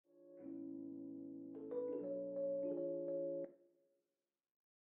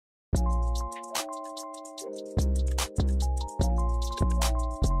This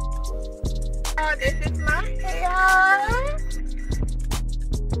is my hair.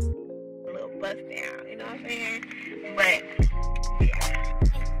 A little bust down, you know what I'm saying? But yeah.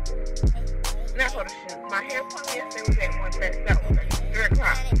 Not photo shoot. My hair appointment yesterday was at 1:30. That was 3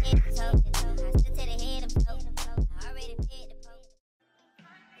 o'clock.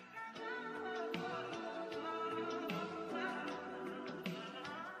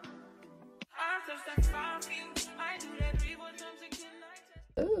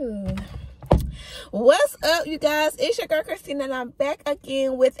 Ooh. What's up, you guys? It's your girl Christina, and I'm back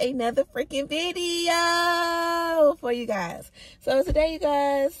again with another freaking video for you guys. So today, you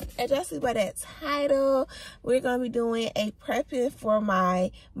guys, as y'all see by that title, we're gonna be doing a prepping for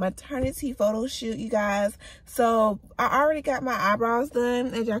my maternity photo shoot, you guys. So I already got my eyebrows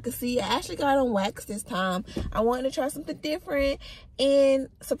done. As y'all can see, I actually got on wax this time. I wanted to try something different, and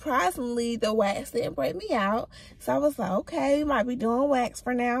surprisingly, the wax didn't break me out. So I was like, okay, we might be doing wax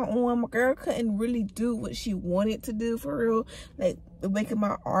for now on. My girl couldn't really do what she wanted to do for real, like making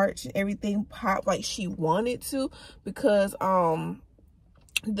my arch and everything pop like she wanted to, because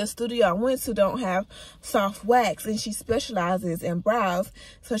the studio I went to don't have soft wax, and she specializes in brows,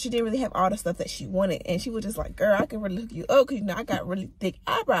 so she didn't really have all the stuff that she wanted. And she was just like, girl, I can really hook you up, because you know I got really thick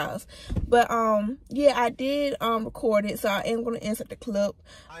eyebrows. But yeah, I did record it, so I am going to insert the clip.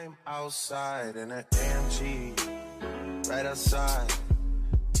 I'm outside in an AMG, right outside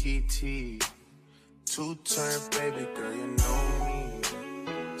TT, two-turn baby girl, you know me.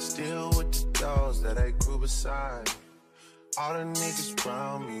 Still with the dolls that I grew beside. All the niggas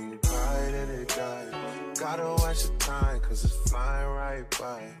around me, right at it die. Gotta watch the time, cause it's flying right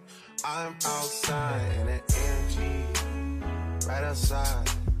by. I'm outside in an AMG, right outside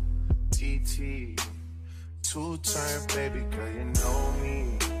TT, two-turn baby girl, you know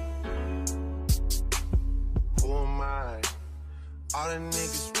me. Who am I? All the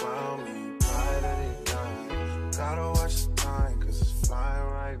niggas around me, right at it die. Gotta watch the time, cause it's flying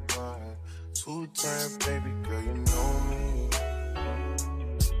right by. Two-turn baby girl, you know me.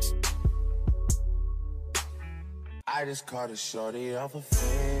 I just caught a shorty off a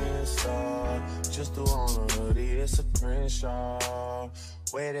fence, just threw on a hoodie, it's a print shop.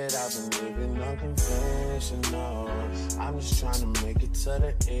 Way that I've been living unconventional. I'm just trying to make it to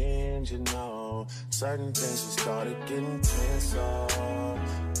the end, you know. Certain things just started getting tense up.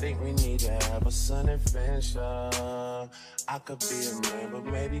 Think we need to have a sun adventure. I could be a man, but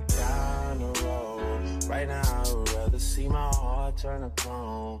maybe down the road. Right now I would rather see my heart turn to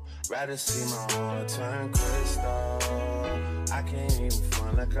chrome. Rather see my heart turn crystal. I can't even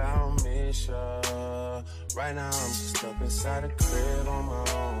front like I don't miss ya. Right now I'm just stuck inside a crib on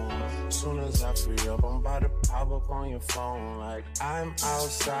my own. Soon as I free up, I'm about to pop up on your phone. Like I'm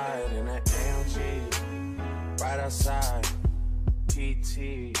outside in an AMG, right outside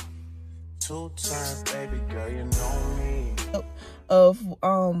TT, two-turn baby girl, you know me. Of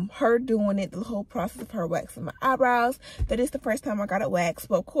her doing it, the whole process of her waxing my eyebrows. That is the first time I got it waxed,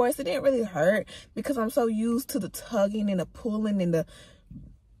 but of course it didn't really hurt because I'm so used to the tugging and the pulling and the,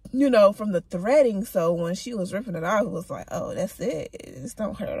 you know, from the threading. So when she was ripping it off, it was like, oh, that's it. It just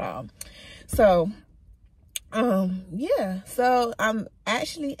don't hurt at all. So yeah, so I'm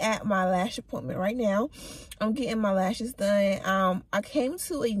actually at my lash appointment right now. I'm getting my lashes done. I came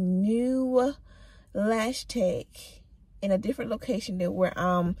to a new lash tech in a different location than where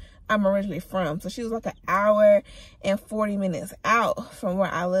I'm originally from. So she was like an hour and 40 minutes out from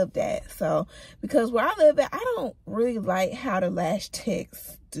where I lived at. So because where I live at, I don't really like how the lash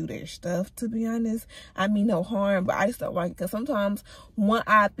techs do their stuff, to be honest. I mean no harm, but I just don't like it because sometimes one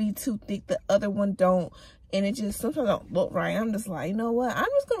eye be too thick, the other one don't, and it just sometimes don't look right. I'm just like, you know what, I'm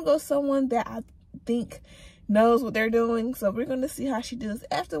just gonna go someone that I think knows what they're doing. So we're gonna see how she does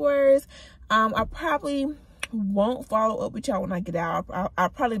afterwards. I probably won't follow up with y'all when I get out. I'll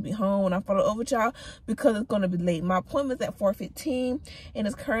probably be home when I follow up with y'all because it's gonna be late. My appointment's at 4:15 and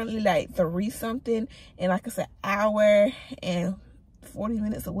it's currently like 3 something, and like it's an hour and 40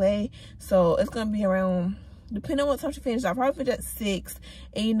 minutes away. So it's gonna be around, depending on what time she finishes, I'll probably finish at 6.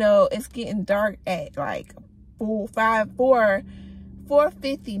 And you know, it's getting dark at like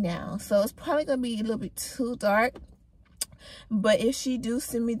 4:50 now, so it's probably gonna be a little bit too dark. But if she do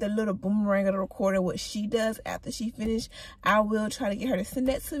send me the little boomerang of the recording, what she does after she finished, I will try to get her to send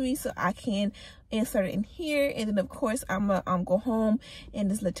that to me so I can insert it in here. And then of course I'm gonna go home and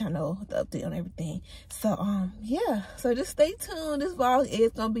just let y'all know the update on everything. So yeah, so just stay tuned. This vlog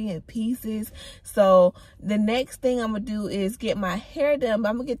is gonna be in pieces. So the next thing I'm gonna do is get my hair done, but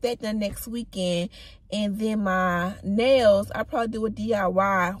I'm gonna get that done next weekend. And then my nails, I'll probably do a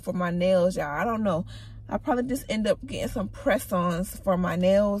DIY for my nails, y'all. I don't know. I probably just end up getting some press-ons for my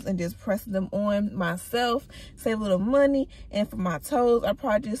nails and just pressing them on myself, save a little money. And for my toes, I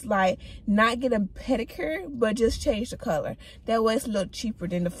probably just like not get a pedicure, but just change the color. That way it's a little cheaper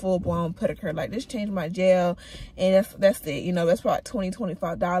than the full-blown pedicure. Like, just change my gel, and that's it. You know, that's about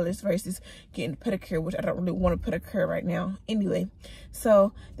 $20–$25 versus getting a pedicure, which I don't really want a pedicure right now anyway.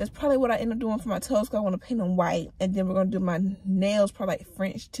 So that's probably what I end up doing for my toes, because I want to paint them white, and then we're gonna do my nails probably like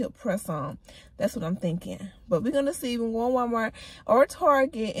French tip press on. That's what I'm thinking. But we're gonna see. We're going to Walmart or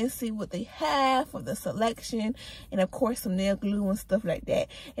Target and see what they have for the selection, and of course some nail glue and stuff like that.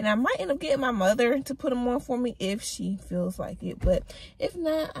 And I might end up getting my mother to put them on for me if she feels like it, but if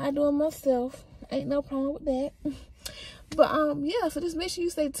not, I do it myself. Ain't no problem with that. But yeah, so just make sure you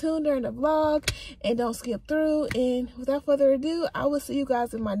stay tuned during the vlog and don't skip through. And without further ado, I will see you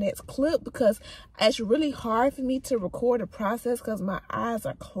guys in my next clip, because it's really hard for me to record the process because my eyes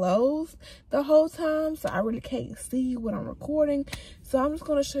are closed the whole time, so I really can't see what I'm recording. So I'm just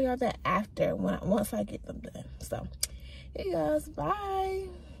going to show y'all that after, once I get them done. So hey guys, bye.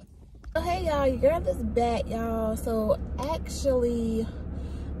 So hey y'all, your girl is back, y'all. So actually,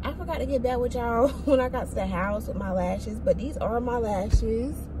 I forgot to get back with y'all when I got to the house with my lashes, but these are my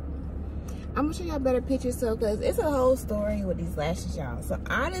lashes. I'm gonna show y'all better pictures, so because it's a whole story with these lashes, y'all. So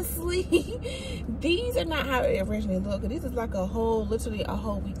honestly, these are not how it originally looked. This is like literally a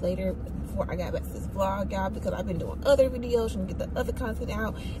whole week later before I got back to this vlog, y'all, because I've been doing other videos and get the other content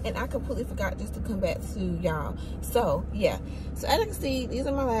out, and I completely forgot just to come back to y'all. So yeah, so as you can see, these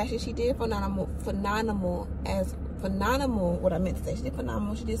are my lashes. She did phenomenal, what I meant to say. She did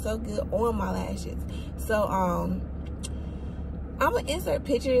phenomenal. She did so good on my lashes. So I'm gonna insert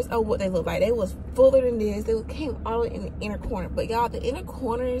pictures of what they look like. They was fuller than this. They came all the way in the inner corner, but y'all, the inner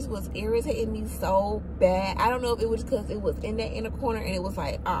corners was irritating me so bad. I don't know if it was because it was in that inner corner and it was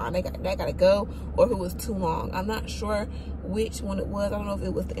like, that gotta go, or if it was too long. I'm not sure which one it was. I don't know if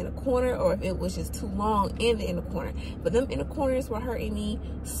it was the inner corner or if it was just too long in the inner corner. But them inner corners were hurting me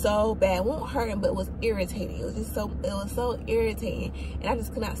so bad. It wasn't hurting, but it was irritating. It was so irritating, and I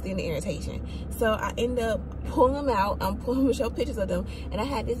just could not stand the irritation. So I ended up pulling them out. I'm pulling to show pictures of them, and I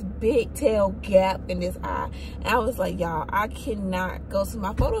had this big tail gap in this eye, and I was like, y'all, I cannot go to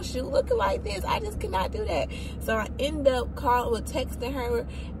my photo shoot looking like this. I just cannot do that. So I ended up texting her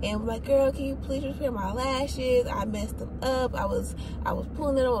and was like, girl, can you please repair my lashes? I messed them up. I was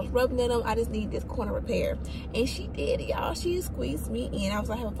pulling it, I was rubbing at them. I just need this corner repair, and she did, y'all. She squeezed me in. I was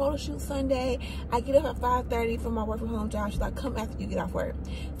like, I have a photo shoot Sunday. I get up at 5:30 from my work from home job. She's like, come after you get off work.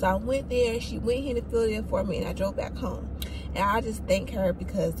 So I went there. She went here to fill it in for me, and I drove back home. And I just thank her,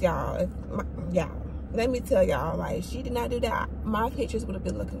 because y'all, let me tell y'all, like, she did not do that, my pictures would have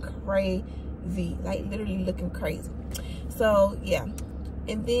been looking crazy, like literally looking crazy. So yeah.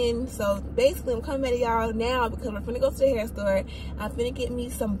 And then, so basically, I'm coming at y'all now because I'm finna go to the hair store. I'm finna get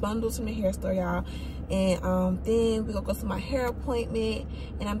me some bundles from the hair store, y'all. And then we're gonna go to my hair appointment.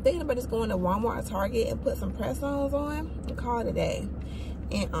 And I'm thinking about just going to Walmart or Target and put some press-ons on and call it a day.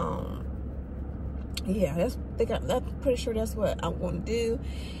 And yeah, I'm pretty sure that's what I'm gonna do.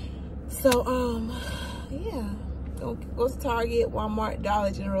 So yeah, go to Target, Walmart,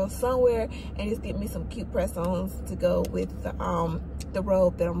 Dollar General, somewhere, and just get me some cute press-ons to go with the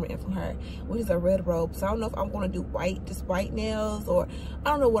robe that I'm renting from her, which is a red robe. So I don't know if I'm gonna do just white nails, or I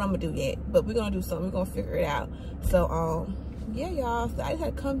don't know what I'm gonna do yet, but we're gonna do something. We're gonna figure it out. So yeah, y'all, so I just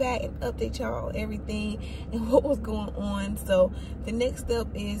had to come back and update y'all everything and what was going on. So the next step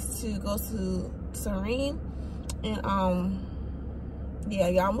is to go to Serene, and yeah,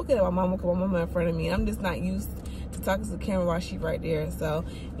 y'all, I'm looking at my mama because my mama in front of me, and I'm just not used to talking to the camera while she's right there. So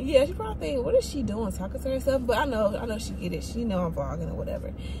yeah, she probably think, what is she doing, talking to herself? But I know she get it. She know I'm vlogging or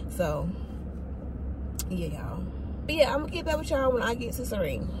whatever. So yeah, y'all. But yeah, I'm gonna get back with y'all when I get to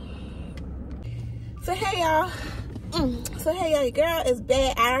Serene. So hey y'all. So hey y'all, your girl is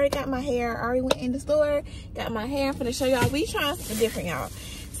back. I already got my hair. I already went in the store, got my hair. I'm finna show y'all. We trying something different, y'all.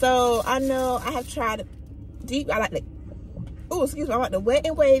 So I know I have tried deep. I like the, oh excuse me, I like the wet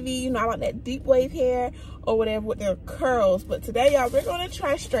and wavy. You know, I like that deep wave hair or whatever with their curls. But today, y'all, we're gonna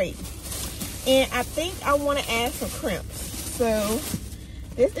try straight. And I think I want to add some crimps. So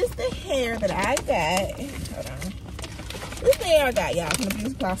this is the hair that I got. Hold on. This is the hair I got, y'all, from the beauty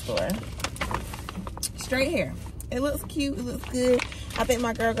supply store. Straight hair. It looks cute. It looks good. I think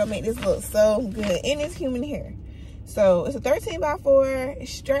my girl gonna make this look so good. And it's human hair. So it's a 13x4.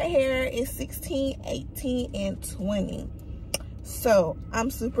 Straight hair is 16, 18, and 20. So I'm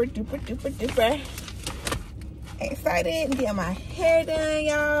super duper excited to get my hair done,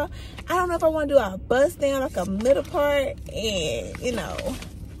 y'all. I don't know if I want to do a bust down, like a middle part, and you know,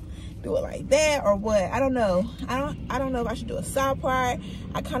 do it like that or what. I don't know. I don't know if I should do a side part.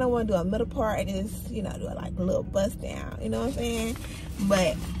 I kind of want to do a middle part and just, you know, do it like a little bust down. You know what I'm saying?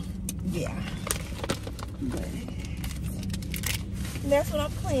 But yeah. But that's what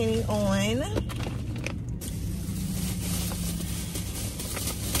I'm planning on.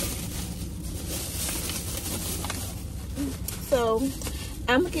 So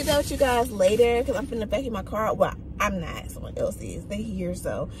I'm gonna get that with you guys later because I'm finna vacuum my car. Well, I'm not, someone else is. They here,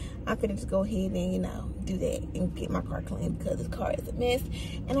 so I'm finna just go ahead and, you know, do that and get my car clean because this car is a mess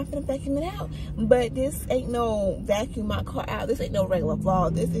and I'm finna vacuum it out. But this ain't no vacuum my car out. This ain't no regular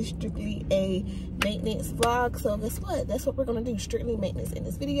vlog. This is strictly a maintenance vlog. So guess what? That's what we're gonna do. Strictly maintenance in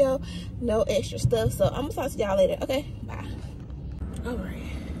this video. No extra stuff. So I'm gonna talk to y'all later. Okay, bye. All right.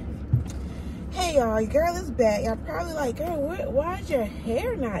 Hey y'all, your girl is back. Y'all probably like, girl, why is your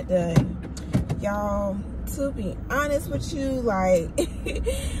hair not done? Y'all, to be honest with you, like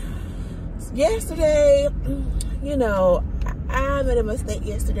yesterday, you know, I made a mistake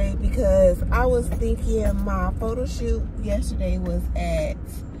yesterday because I was thinking my photo shoot yesterday was at,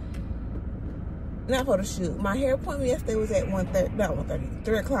 not photo shoot, my hair appointment yesterday was at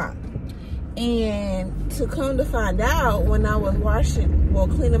 3 o'clock. And to come to find out, when I was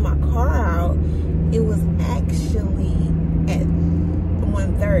cleaning my car out, it was actually at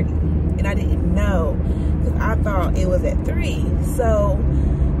 1:30, and I didn't know because I thought it was at 3. So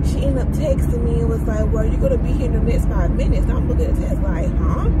she ended up texting me and was like, well, you're gonna be here in the next 5 minutes. And I'm looking at the text like,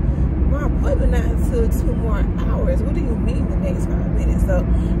 huh? My appointment not until 2 more hours. What do you mean the next 5 minutes? So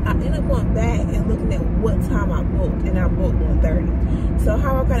I ended up going back and looking at what time I booked, and I booked 1:30. So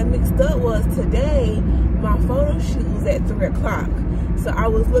how I got it mixed up was today my photo shoot was at 3 o'clock. So I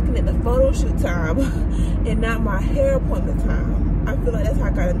was looking at the photo shoot time and not my hair appointment time. I feel like that's how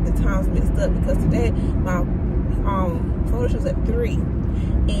I got the times mixed up because today my photo shoot was at 3.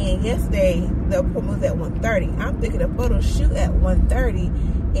 And yesterday the appointment was at 1:30. I'm thinking the photo shoot at 1:30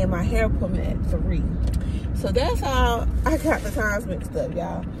 and my hair appointment at 3. So that's how I got the times mixed up,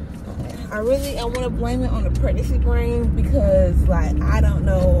 y'all. I want to blame it on the pregnancy brain because, like, I don't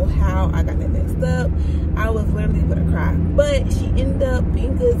know how I got that mixed up. I was literally gonna cry, but she ended up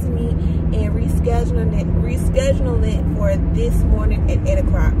being good to me and rescheduling it for this morning at 8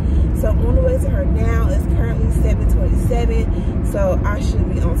 o'clock. So I'm on the way to her now. It's currently 7:27, so I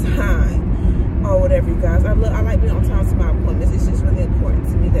should be on time or whatever, you guys. I like being on time to my appointments. It's just really important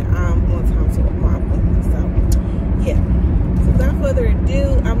to me that I'm on time to my appointments. So yeah. So without further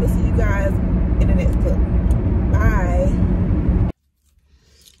ado, I'm gonna see you guys in the next clip. Bye.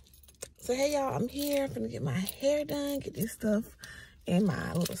 So hey y'all, I'm here. I'm gonna get my hair done, get this stuff in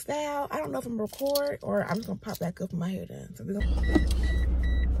my little style. I don't know if I'm gonna record or I'm just gonna pop back up with my hair done. So we're gonna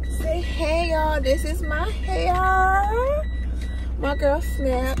say hey y'all, this is my hair. My girl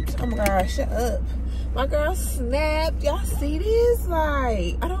snapped. Oh my god, shut up. My girl snapped. Y'all see this?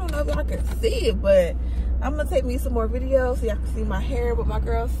 Like, I don't know if y'all can see it, but I'm gonna take me some more videos so y'all can see my hair. But my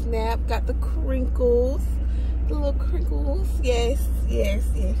girl snapped, got the crinkles, the little crinkles. Yes.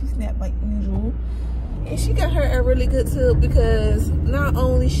 She snapped like usual. And she got her hair really good too because not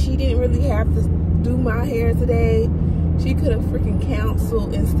only she didn't really have to do my hair today, she could have freaking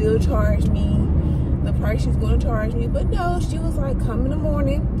canceled and still charged me the price she's gonna charge me. But no, she was like, come in the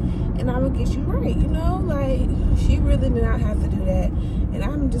morning and I'm gonna get you right, you know? Like, she really did not have to do that. And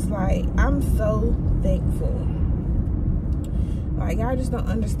I'm just like, I'm so thankful. Like, y'all just don't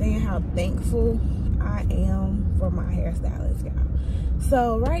understand how thankful I am for my hairstylist, y'all.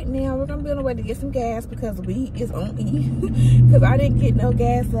 So right now we're gonna be on the way to get some gas because we is on E. Because I didn't get no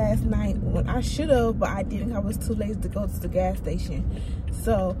gas last night when I should have, but I didn't. I was too lazy to go to the gas station.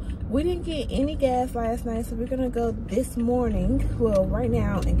 So we didn't get any gas last night, so we're gonna go this morning, well right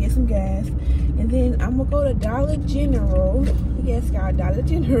now, and get some gas. And then I'm gonna go to Dollar General, yes y'all, Dollar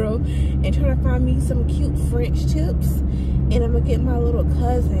General, and try to find me some cute French tips. And I'm gonna get my little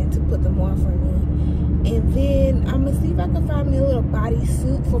cousin to put them on for me. And then I'm gonna see if I can find me a little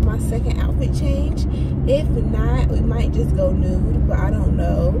bodysuit for my second outfit change. If not, we might just go nude, but I don't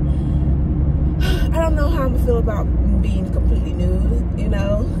know. I don't know how I'm gonna feel about being completely nude, you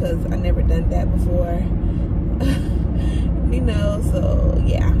know, because I never done that before. You know, so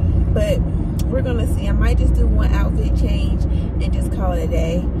yeah. But we're gonna see. I might just do one outfit change and just call it a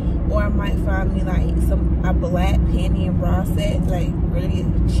day. Or I might find me like a black panty and bra set, like really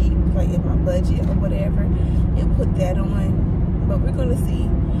cheap, like in my budget or whatever, and put that on. But we're gonna see.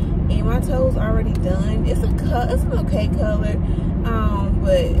 And my toes already done. It's an okay color,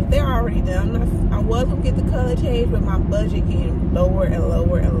 but they're already done. I was gonna get the color change, but my budget getting lower and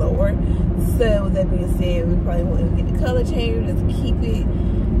lower and lower. So with that being said, we probably won't even get the color change. We'll just keep it.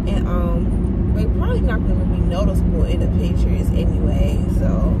 And They probably not going to be noticeable in the pictures anyway.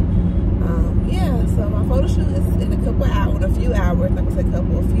 So yeah, so my photo shoot is in a few hours, like I said, a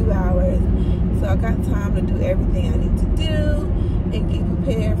few hours. So I got time to do everything I need to do and get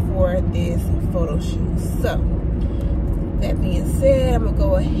prepared for this photo shoot. So that being said, I'm gonna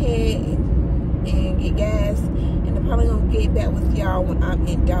go ahead and get gas, and I'm probably gonna get back with y'all when I'm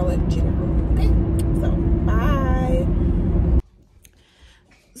in Dollar General. Okay, so bye.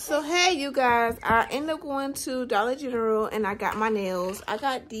 So hey you guys, I ended up going to Dollar General and I got my nails. I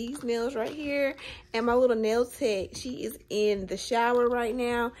got these nails right here, and my little nail tech, she is in the shower right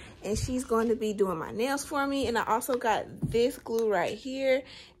now and she's going to be doing my nails for me. And I also got this glue right here.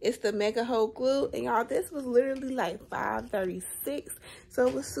 It's the Mega Hold glue, and y'all, this was literally like $5.36, so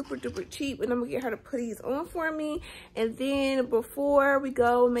it was super duper cheap. And I'm gonna get her to put these on for me. And then before we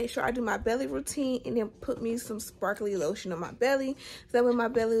go, make sure I do my belly routine and then put me some sparkly lotion on my belly, so that way my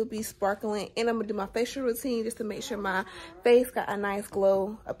belly will be sparkling. And I'm gonna do my facial routine just to make sure my face got a nice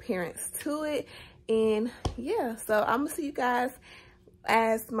glow appearance to it. And yeah, so I'm gonna see you guys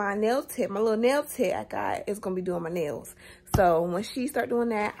as my nail tip, my little nail tip I got is gonna be doing my nails. So when she start doing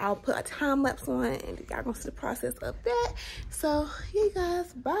that, I'll put a time lapse on and y'all gonna see the process of that. So yeah, you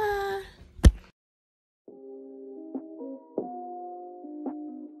guys, bye.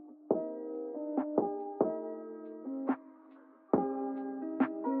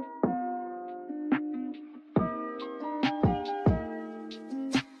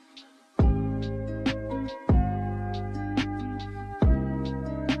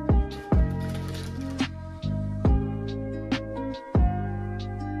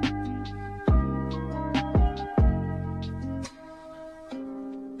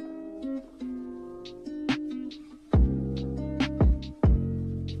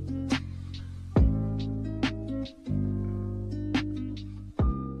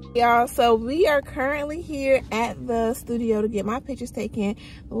 Y'all, so we are currently here at the studio to get my pictures taken.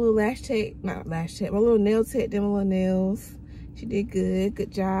 My little my little nail tech did my little nails. She did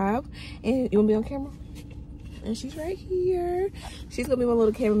good job. And you wanna be on camera? And she's right here. She's gonna be my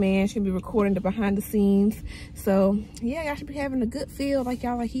little cameraman. She'll be recording the behind the scenes. So yeah, y'all should be having a good feel like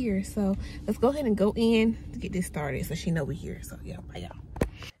y'all are here. So let's go ahead and go in to get this started so she know we're here. So yeah, bye y'all.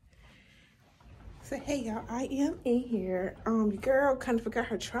 So hey y'all, I am in here. Your girl kind of forgot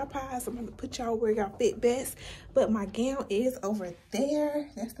her tripod, so I'm gonna put y'all where y'all fit best. But my gown is over there.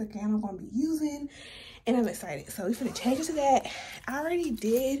 That's the gown I'm gonna be using, and I'm excited. So we're gonna change it to that. I already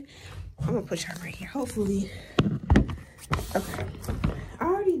did. I'm gonna put y'all right here. Hopefully, okay. I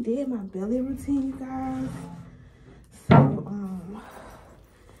already did my belly routine, you guys. So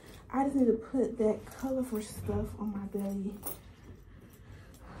I just need to put that colorful stuff on my belly.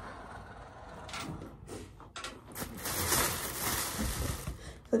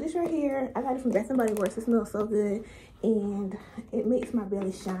 So this right here, I got it from Bath & Body Works. It smells so good, and it makes my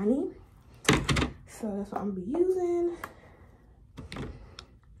belly shiny. So that's what I'm gonna be using.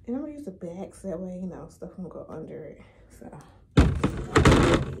 And I'm gonna use the bag so that way, you know, stuff won't go under it. So yeah,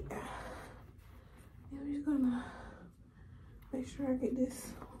 I'm just gonna make sure I get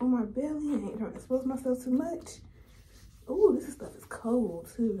this on my belly. I ain't trying to expose myself too much. Ooh, this stuff is cold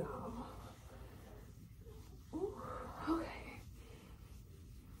too, y'all. Ooh, okay.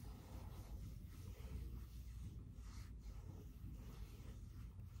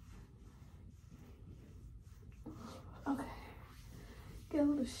 Okay, get a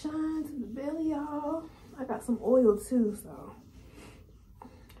little shine to the belly, y'all. I got some oil too, so.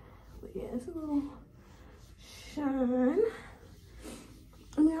 But yeah, it's a little shine.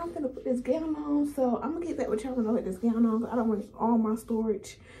 I mean, I'm gonna put this gown on, so I'm gonna get back with y'all when I put this gown on. I don't want all my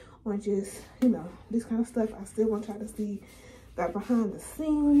storage on just, you know, this kind of stuff. I still want y'all to see that behind the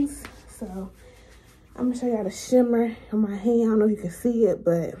scenes. So I'm gonna show y'all the shimmer on my hand. I don't know if you can see it,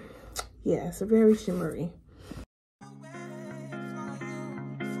 but yeah, it's a very shimmery.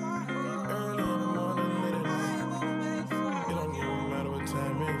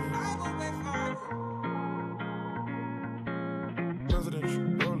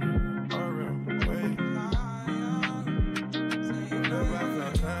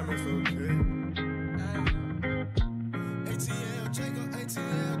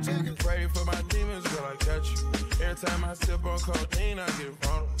 Every time I sip on codeine, I get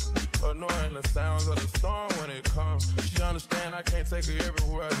vulnerable. Annoying the sounds of the storm when it comes. She understand I can't take her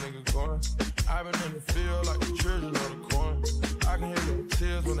everywhere a nigga going. I've been in the field like the children of the corn. I can hear the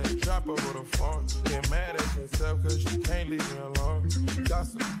tears when they drop over the phone. Get mad at herself cause she can't leave me alone.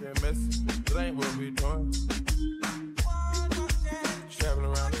 Gossip, get messy, it ain't what we doing. Traveling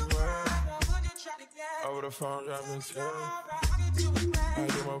around the world, over the phone dropping tears. I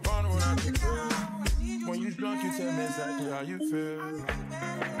get more vulnerable when I can feel. When you drunk, you tell me exactly how you feel.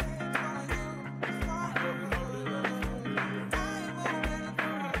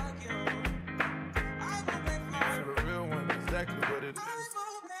 For the real one, exactly what it is.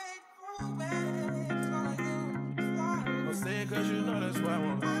 Don't say it cause you know that's why I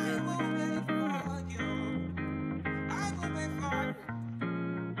wanna feel.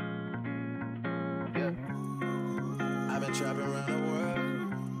 Yeah. I've been trapping around the world.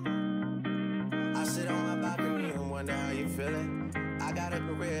 I sit on my balcony and wonder how you feeling. I got a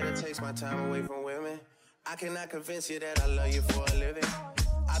career that takes my time away from women. I cannot convince you that I love you for a living.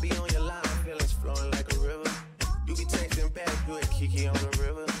 I be on your line, feelings flowing like a river. You be texting back, you at Kiki on the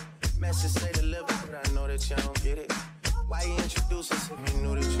river. Message say deliver, but I know that you don't get it. Why you introduce us if you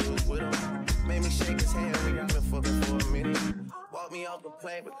knew that you was with him? Made me shake his hand, we got been fucking for a minute. Walk me off the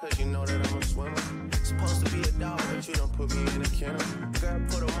plane because you know that I'm a swimmer. Supposed to be a dog, but you done put me in a kennel. Girl,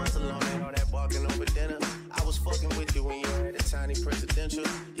 put a muzzle on it, all that barking over dinner. I was fucking with you when you had a tiny presidential.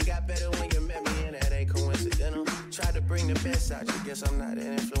 You got better when you met me, and that ain't coincidental. Tried to bring the best out you, guess I'm not that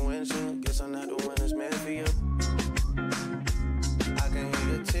influential. Guess I'm not the one that's meant for you. I can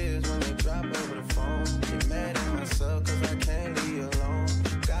hear your tears when they drop over the phone. Get mad at myself cause I can't leave you alone.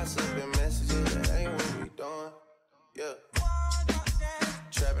 Gossip and messages, that ain't what we doing. Yeah.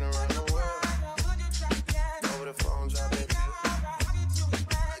 Trapping around the world. Over the phone, drop it.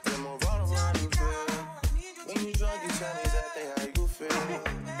 I get more vulnerable when you feel. When you drunk, you tell me exactly how you feel.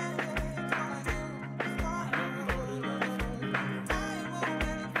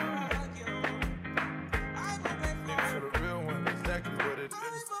 Exactly what it is.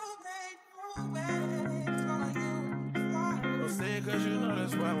 Don't say it cause you know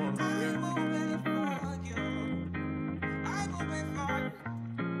that's why I wanna